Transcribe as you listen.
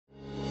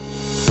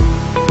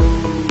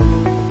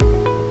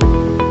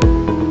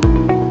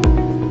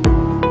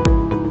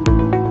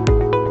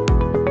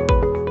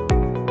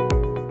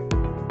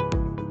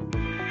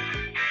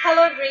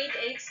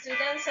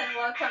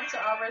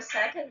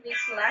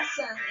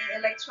in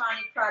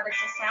Electronic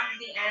Products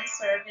Assembly and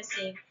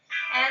Servicing.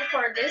 And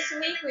for this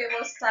week, we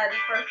will study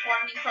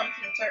performing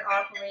computer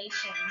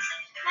operations.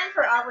 And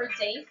for our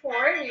day 4,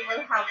 we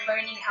will have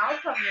learning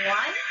outcome 1,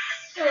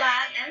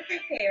 plan and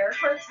prepare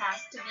for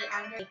tasks to be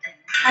undertaken.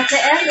 At the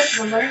end of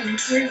the learning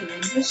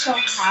period, we shall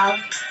have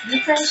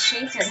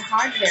differentiated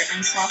hardware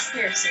and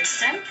software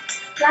system,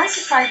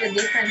 classify the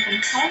different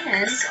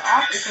components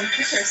of a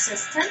computer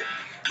system,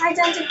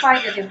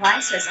 identify the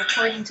devices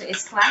according to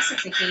its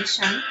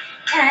classification,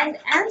 and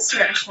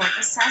answer a short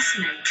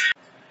assessment.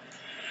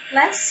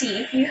 Let's see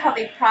if you have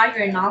a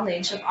prior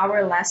knowledge of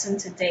our lesson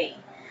today.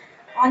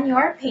 On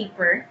your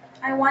paper,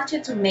 I want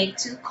you to make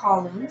 2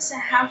 columns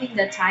having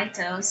the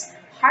titles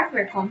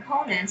Hardware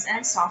Components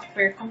and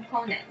Software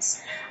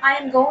Components. I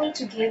am going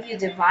to give you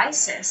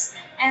devices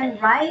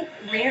and write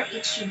where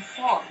it should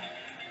fall.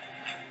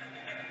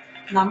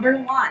 Number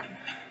 1,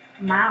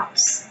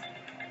 mouse.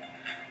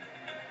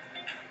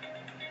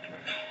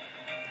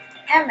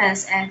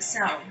 MS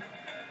Excel,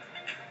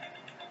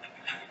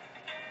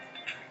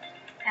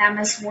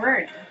 MS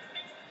Word,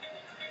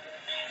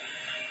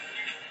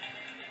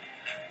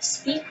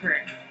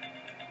 speaker,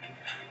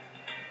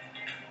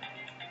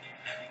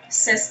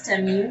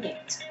 system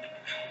unit,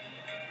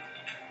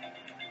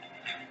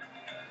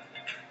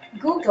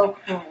 Google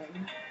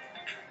Chrome,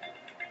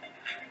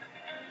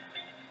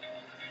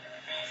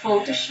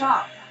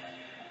 Photoshop,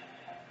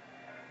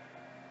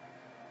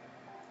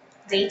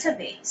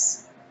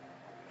 database,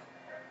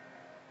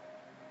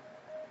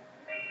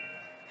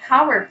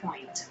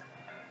 PowerPoint,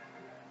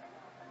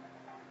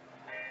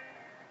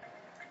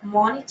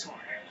 monitor,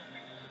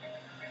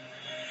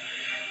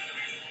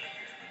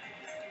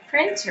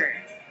 printer,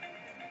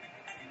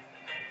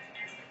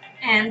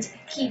 and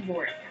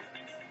keyboard.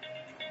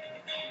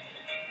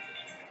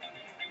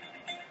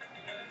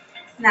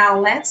 Now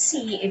let's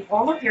see if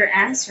all of your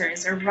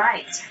answers are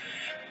right.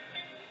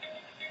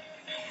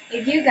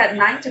 If you got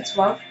 9 to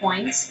 12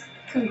 points,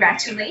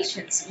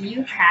 congratulations,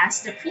 you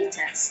passed the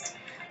pretest.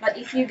 But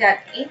if you got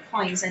 8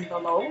 points and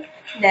below,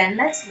 then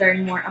let's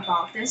learn more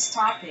about this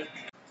topic.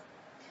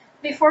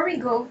 Before we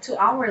go to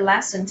our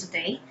lesson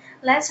today,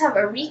 let's have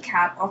a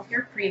recap of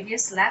your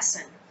previous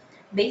lesson,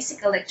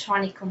 Basic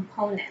Electronic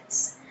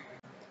Components.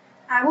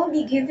 I will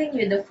be giving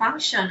you the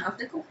function of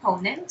the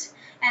component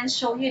and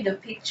show you the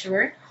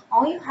picture.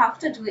 All you have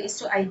to do is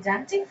to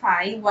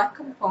identify what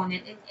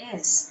component it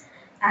is.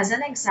 As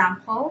an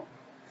example,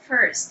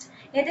 first,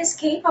 it is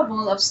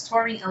capable of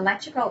storing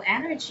electrical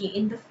energy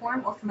in the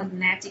form of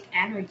magnetic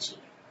energy.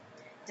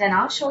 Then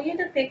I'll show you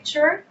the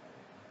picture.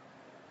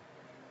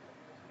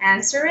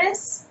 Answer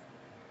is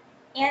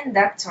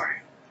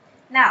inductor.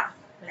 Now,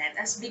 let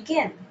us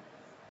begin.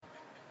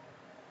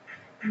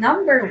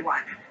 Number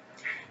 1.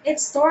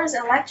 It stores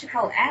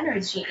electrical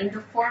energy in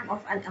the form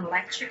of an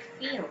electric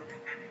field.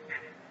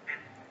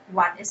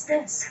 What is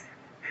this?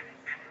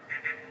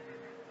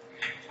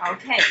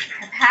 Okay,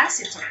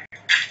 capacitor.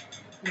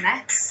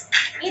 Next,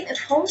 it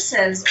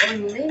opposes or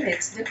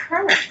limits the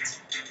current.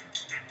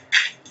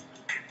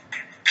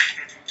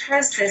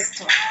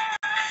 Resistor.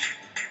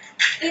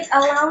 It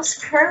allows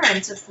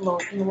current to flow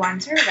in one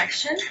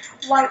direction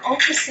while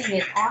opposing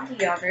it on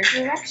the other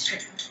direction.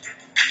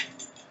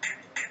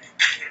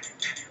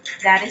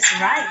 That is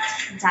right,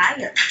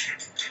 diode.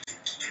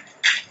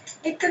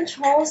 It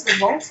controls the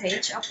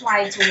voltage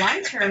applied to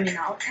one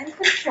terminal and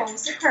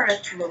controls the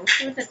current flow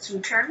through the 2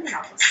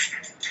 terminals.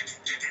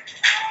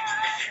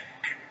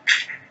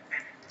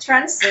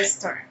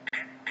 Transistor.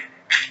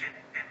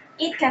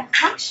 It can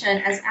function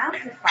as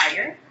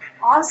amplifier,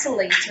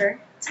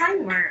 oscillator,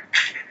 timer,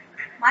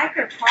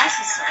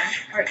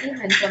 microprocessor, or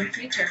even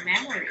computer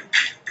memory.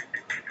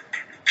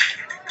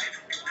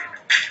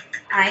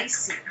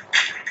 IC.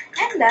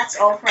 And that's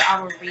all for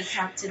our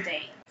recap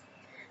today.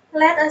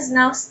 Let us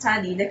now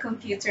study the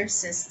computer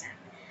system.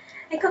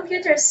 A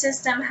computer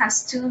system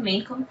has 2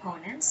 main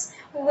components,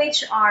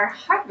 which are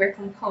hardware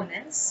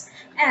components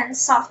and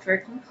software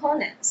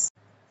components.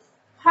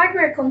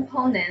 Hardware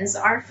components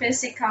are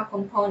physical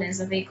components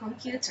of a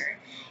computer.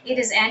 It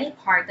is any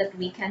part that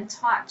we can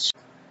touch.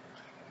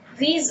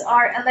 These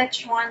are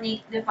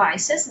electronic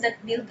devices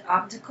that build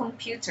up the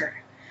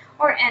computer,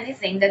 or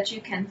anything that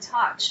you can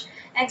touch.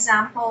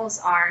 Examples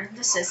are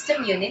the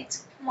system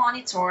unit,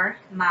 monitor,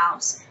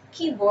 mouse,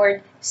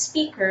 keyboard,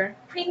 speaker,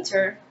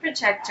 printer,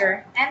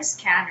 projector, and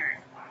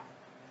scanner.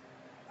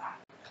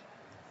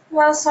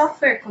 While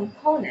software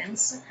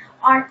components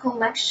are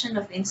collection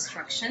of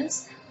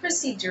instructions,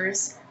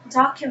 procedures,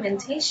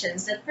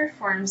 documentations that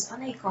performs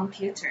on a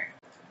computer.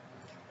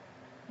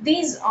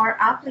 These are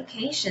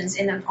applications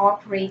in an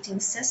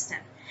operating system,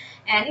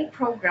 any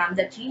program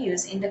that you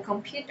use in the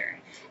computer.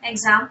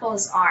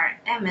 Examples are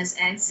MS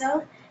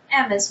Excel,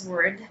 MS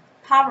Word,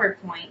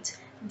 PowerPoint,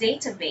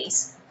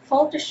 database,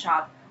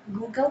 Photoshop,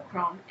 Google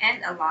Chrome,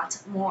 and a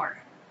lot more.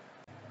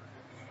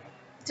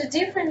 To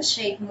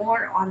differentiate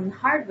more on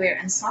hardware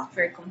and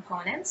software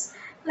components,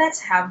 let's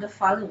have the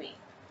following.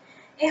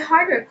 A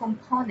hardware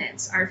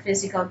components are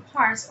physical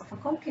parts of a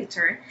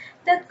computer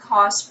that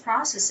cause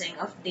processing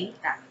of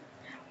data,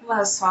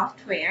 while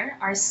software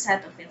are a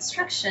set of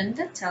instructions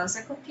that tells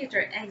a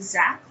computer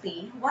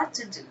exactly what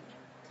to do.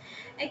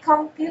 A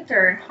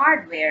computer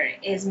hardware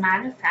is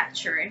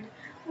manufactured,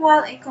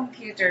 while a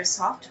computer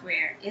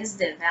software is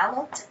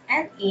developed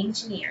and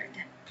engineered.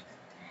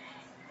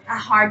 A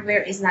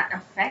hardware is not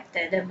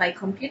affected by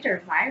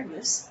computer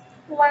virus,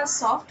 while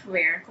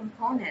software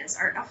components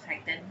are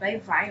affected by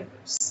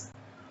virus.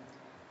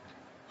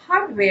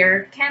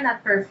 Hardware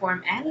cannot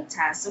perform any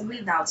task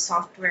without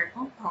software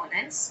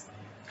components,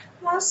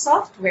 while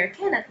software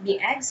cannot be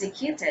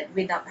executed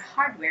without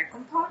hardware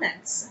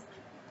components.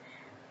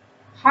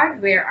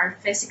 Hardware are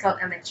physical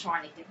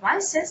electronic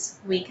devices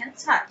we can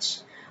touch,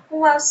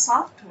 while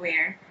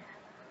software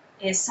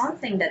is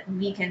something that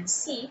we can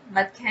see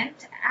but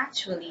can't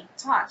actually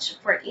touch,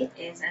 for it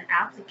is an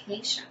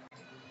application.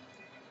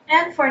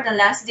 And for the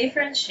last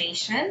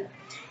differentiation,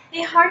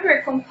 a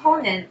hardware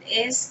component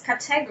is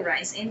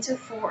categorized into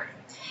four: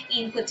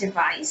 input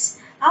device,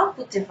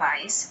 output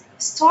device,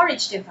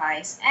 storage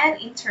device, and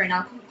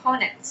internal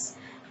components,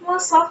 while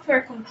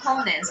software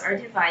components are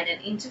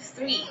divided into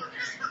three: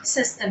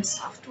 system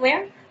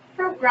software,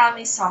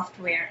 programming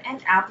software,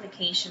 and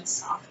application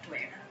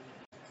software.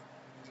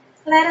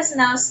 Let us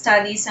now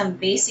study some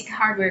basic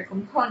hardware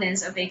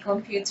components of a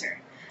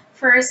computer.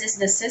 First is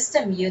the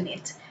system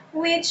unit,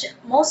 which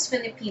most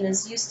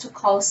Filipinos used to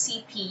call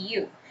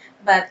CPU,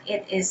 but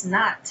it is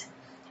not.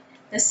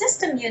 The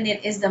system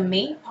unit is the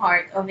main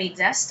part of a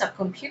desktop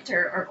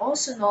computer, or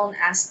also known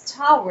as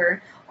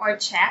tower or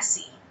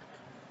chassis.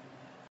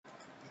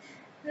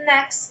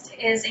 Next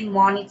is a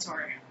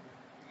monitor.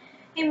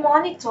 A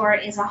monitor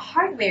is a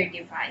hardware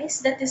device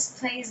that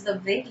displays the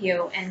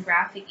video and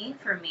graphic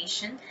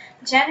information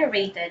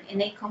generated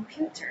in a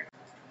computer.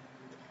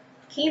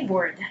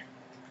 Keyboard.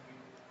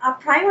 A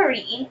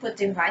primary input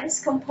device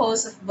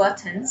composed of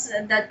buttons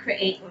that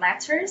create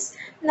letters,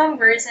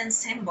 numbers, and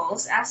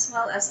symbols, as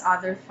well as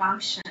other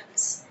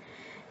functions.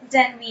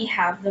 Then we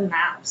have the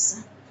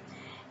mouse.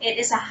 It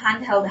is a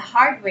handheld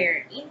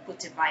hardware input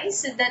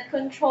device that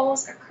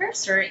controls a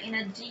cursor in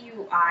a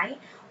GUI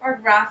or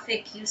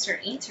graphic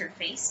user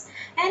interface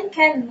and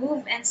can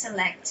move and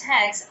select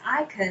text,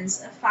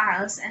 icons,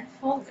 files, and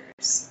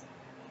folders.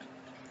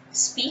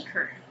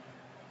 Speaker.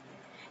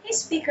 A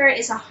speaker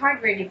is a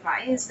hardware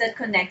device that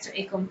connects to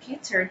a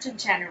computer to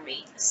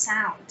generate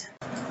sound.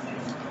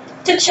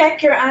 To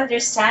check your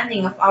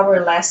understanding of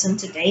our lesson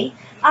today,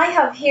 I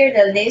have here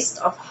the list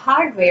of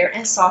hardware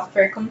and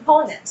software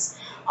components.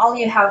 All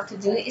you have to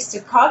do is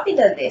to copy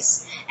the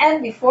list,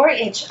 and before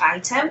each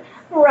item,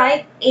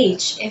 write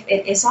H if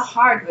it is a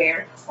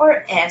hardware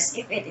or S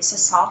if it is a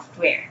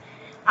software.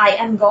 I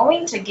am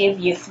going to give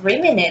you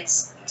 3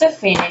 minutes to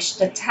finish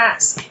the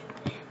task,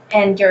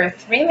 and your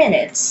 3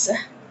 minutes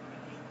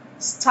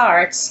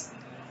starts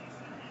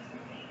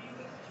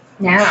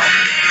now.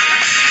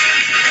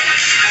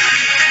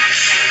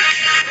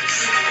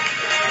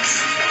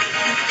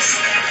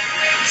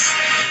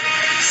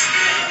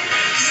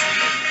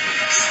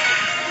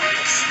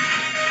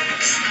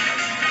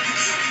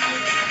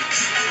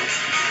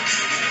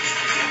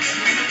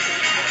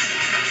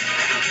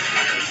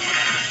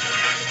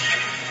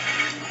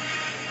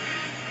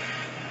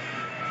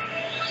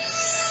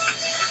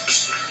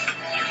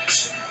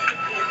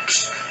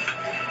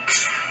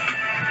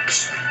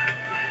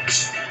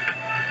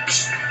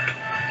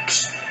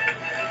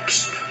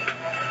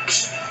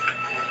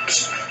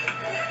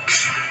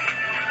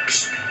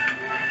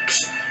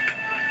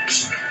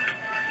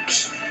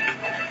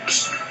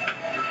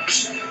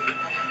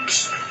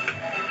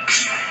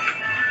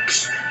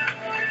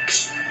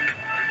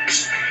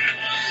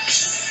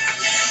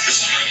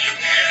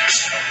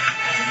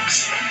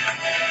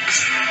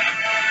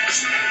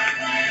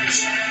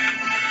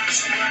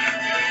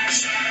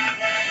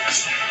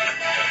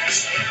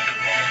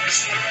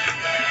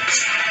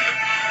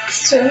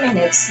 Two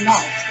minutes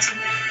left.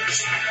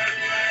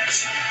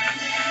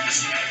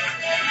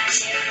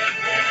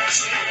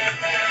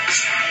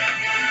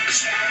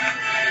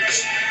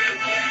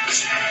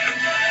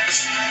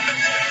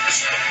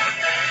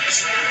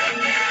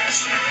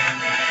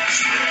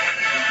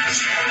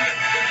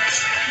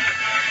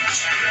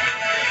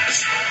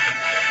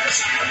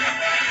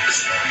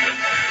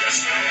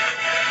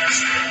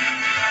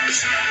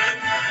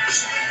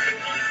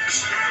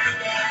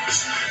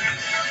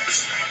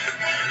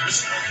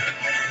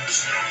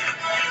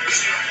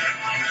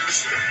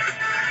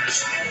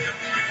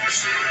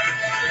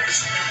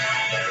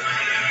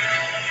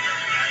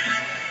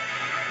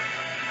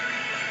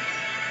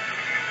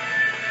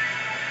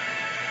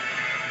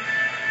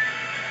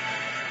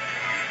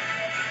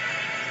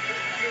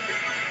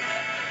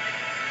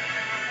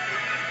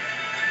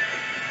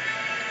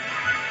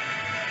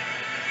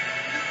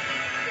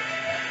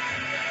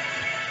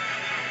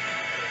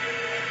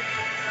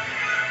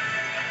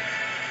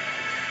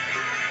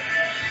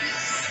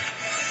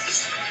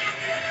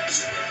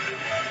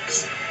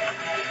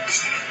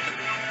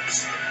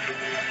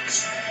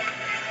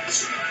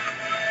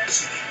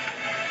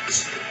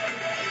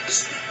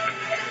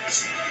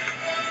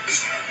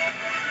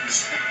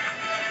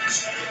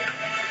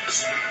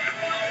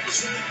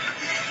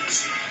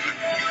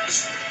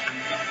 30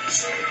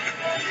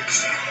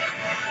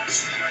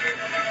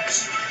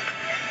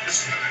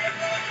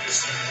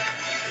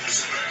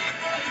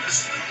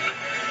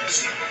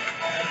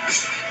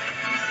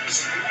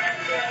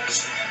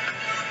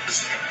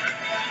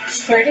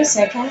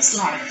 seconds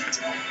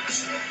left.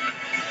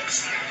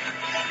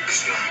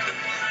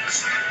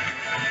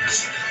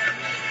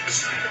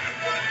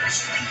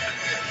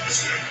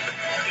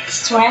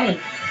 20.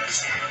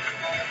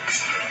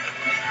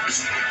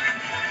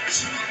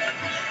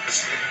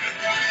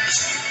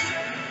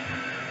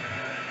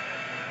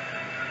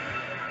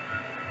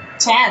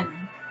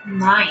 10,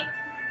 9,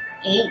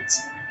 8,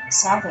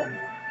 7,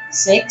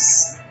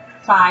 6,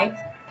 5,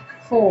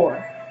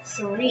 4,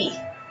 3,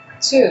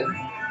 2,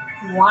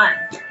 1.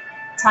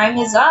 Time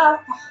is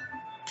up.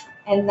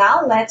 And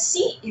now let's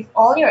see if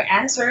all your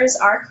answers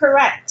are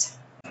correct.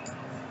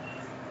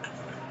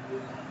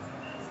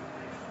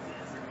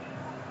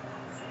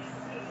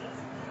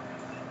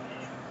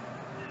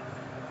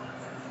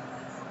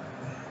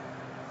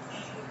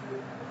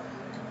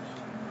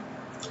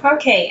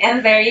 Okay,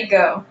 and there you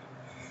go.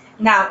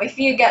 Now, if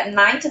you got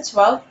 9 to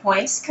 12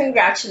 points,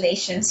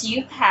 congratulations,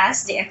 you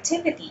passed the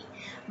activity.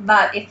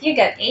 But if you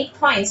got 8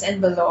 points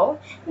and below,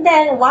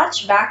 then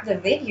watch back the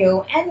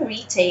video and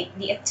retake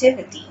the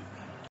activity.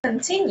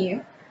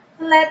 Continue.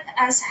 Let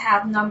us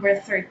have number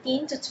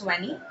 13 to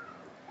 20.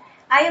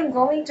 I am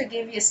going to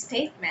give you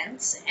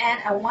statements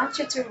and I want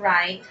you to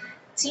write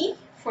T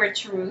for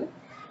true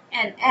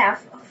and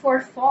F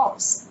for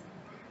false.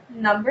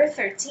 Number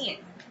 13.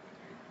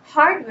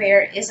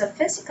 Hardware is a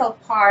physical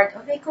part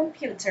of a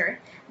computer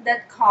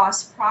that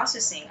causes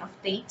processing of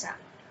data.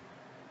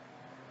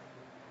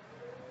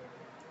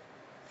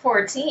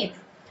 14.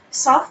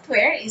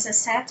 Software is a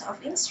set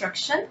of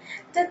instructions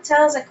that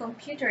tells a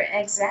computer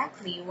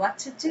exactly what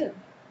to do.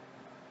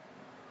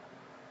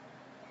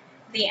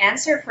 The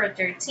answer for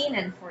 13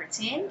 and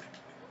 14?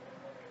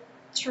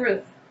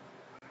 True.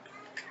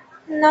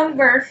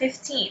 Number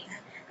 15.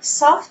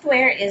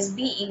 Software is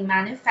being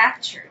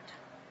manufactured.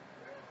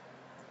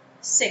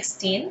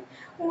 16.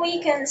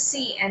 We can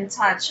see and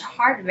touch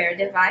hardware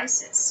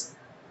devices.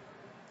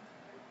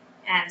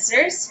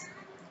 Answers: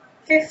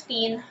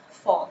 15,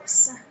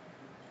 false.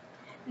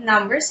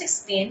 Number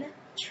 16,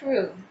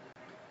 true.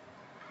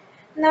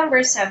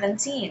 Number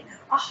 17.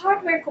 A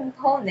hardware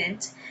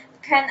component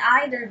can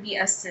either be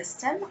a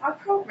system, a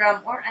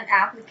program, or an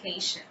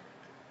application.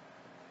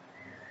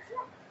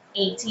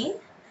 18.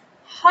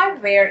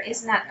 Hardware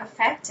is not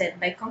affected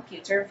by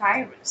computer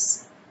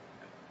virus.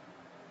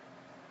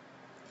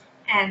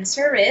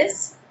 Answer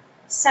is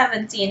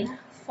 17,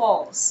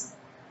 false.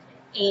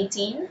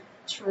 18,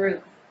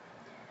 true.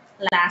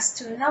 Last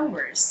two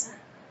numbers.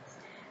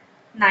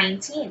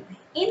 19.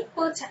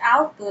 Input,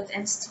 output,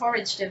 and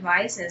storage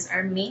devices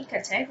are main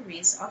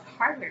categories of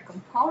hardware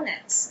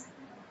components.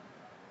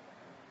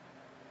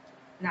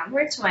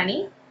 Number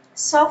 20.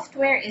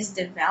 Software is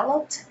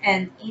developed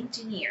and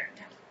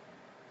engineered.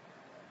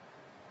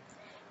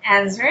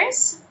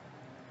 Answers: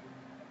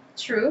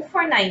 true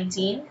for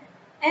 19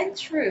 and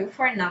true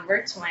for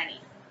number 20.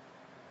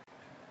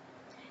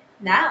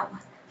 Now,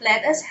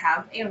 let us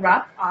have a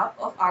wrap-up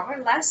of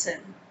our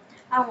lesson.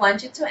 I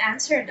want you to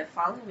answer the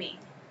following.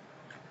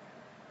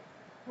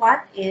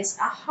 What is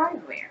a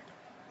hardware?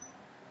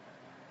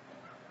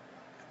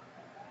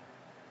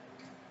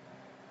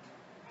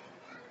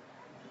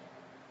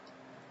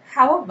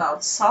 How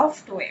about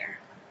software?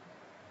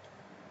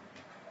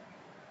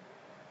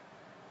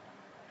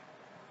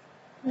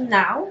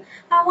 Now,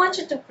 I want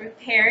you to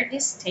prepare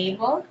this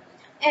table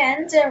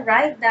and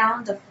write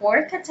down the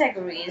 4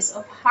 categories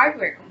of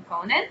hardware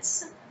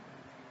components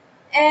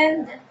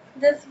and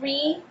the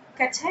 3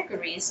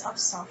 categories of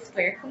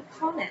software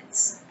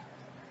components.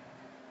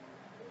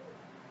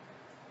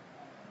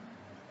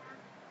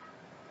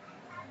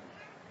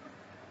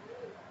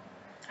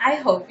 I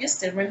hope you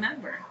still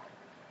remember.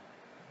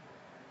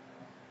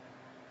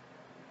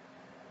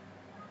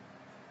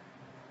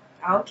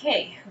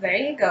 Okay, there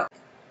you go.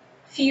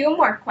 Few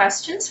more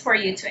questions for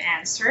you to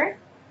answer.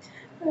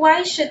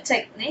 Why should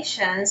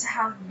technicians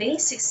have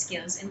basic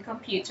skills in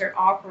computer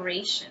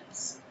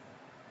operations?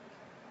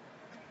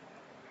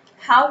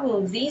 How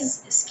will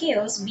these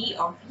skills be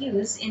of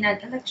use in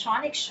an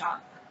electronic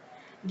shop?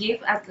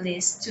 Give at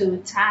least 2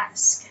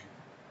 tasks.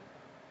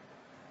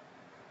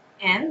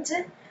 And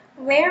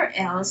where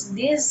else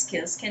these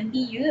skills can be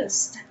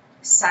used?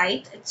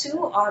 Cite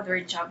 2 other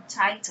job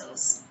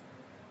titles.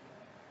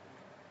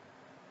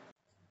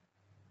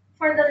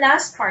 For the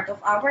last part of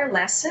our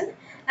lesson,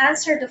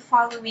 answer the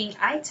following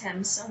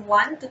items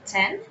 1 to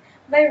 10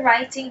 by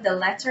writing the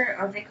letter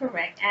of the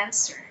correct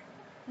answer.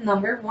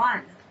 Number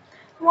 1.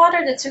 What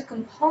are the 2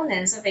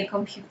 components of a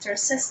computer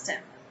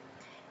system?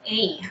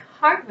 A.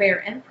 Hardware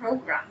and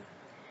program.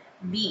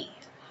 B.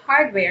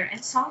 Hardware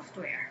and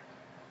software.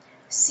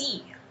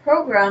 C.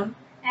 Program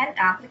and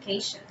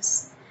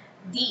applications.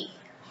 D.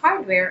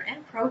 Hardware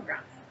and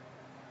program.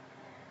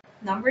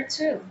 Number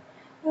 2.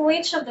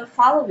 Which of the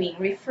following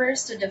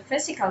refers to the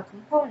physical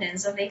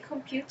components of a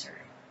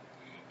computer?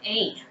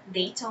 A.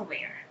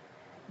 Dataware.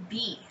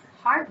 B.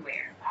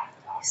 hardware,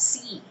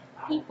 C.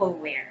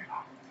 peopleware,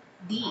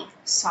 D.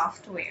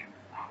 software.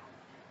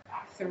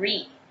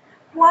 3.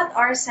 What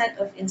are set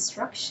of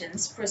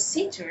instructions,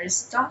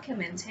 procedures,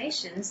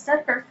 documentations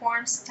that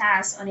performs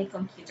tasks on a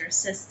computer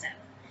system?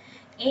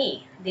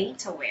 A.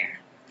 dataware,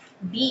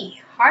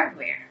 B.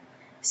 hardware,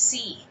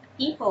 C.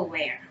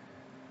 peopleware,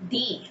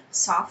 D.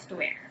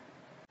 software.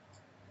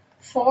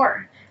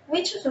 4.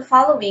 Which of the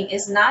following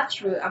is not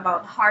true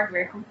about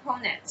hardware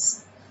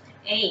components?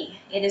 A.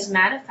 It is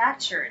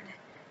manufactured.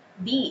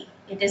 B.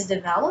 It is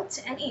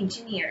developed and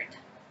engineered.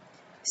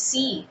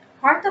 C.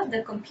 Part of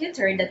the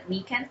computer that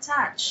we can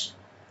touch.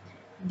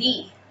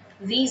 D.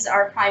 These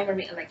are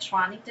primary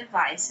electronic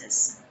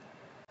devices.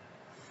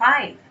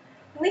 5.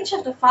 Which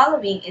of the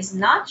following is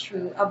not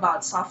true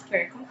about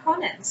software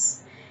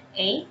components?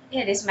 A.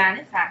 It is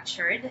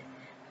manufactured.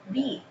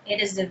 B.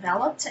 It is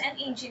developed and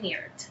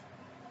engineered.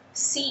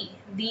 C.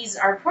 These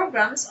are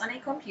programs on a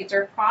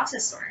computer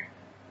processor.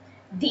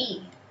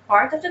 D.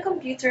 Part of the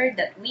computer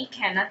that we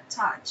cannot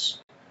touch.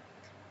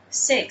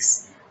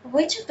 6.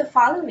 Which of the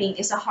following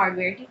is a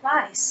hardware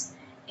device?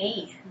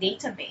 A.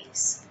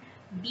 database,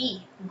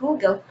 B.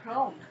 Google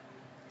Chrome,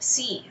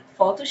 C.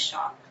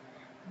 Photoshop,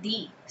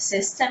 D.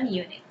 system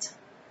unit.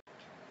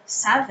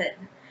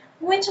 7.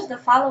 Which of the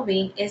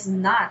following is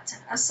not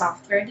a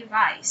software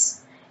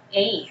device?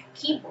 A.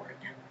 keyboard,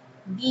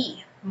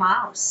 B.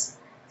 mouse,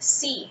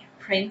 C.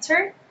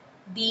 printer,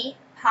 D.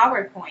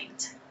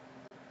 PowerPoint.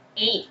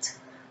 8.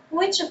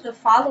 Which of the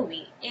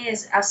following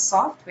is a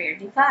software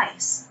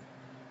device?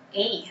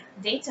 A.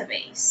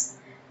 database,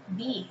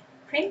 B.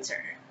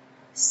 printer,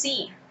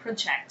 C.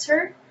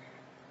 projector,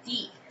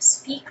 D.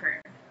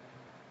 speaker.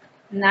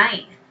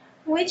 9.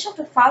 Which of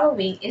the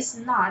following is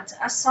not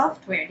a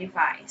software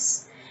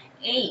device?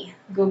 A.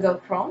 Google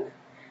Chrome,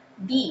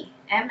 B.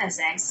 MS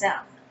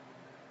Excel,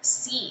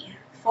 C.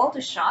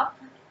 Photoshop,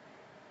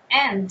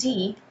 and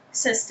D.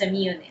 system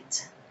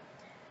unit.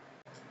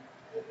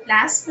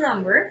 Last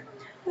number,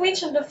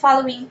 which of the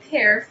following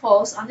pair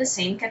falls on the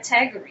same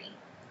category?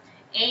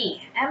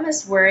 A.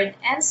 MS Word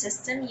and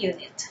system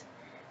unit,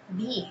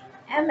 B.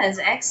 MS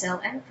Excel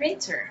and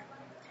printer,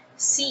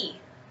 C.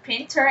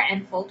 printer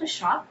and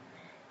Photoshop,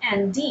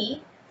 and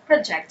D.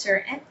 projector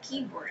and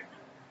keyboard.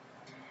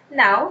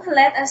 Now,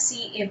 let us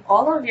see if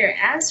all of your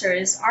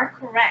answers are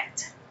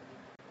correct.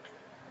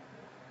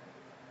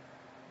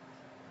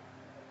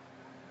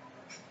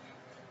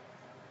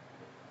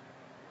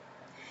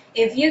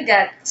 If you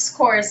got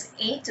scores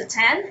 8 to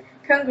 10,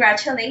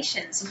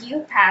 congratulations,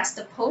 you passed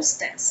the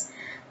post-test.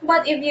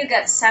 But if you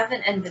got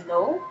 7 and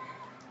below,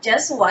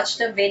 just watch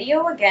the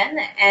video again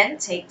and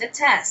take the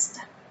test.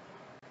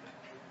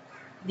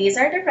 These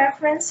are the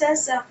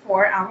references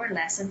for our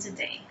lesson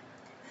today.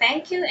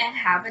 Thank you and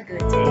have a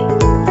good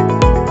day.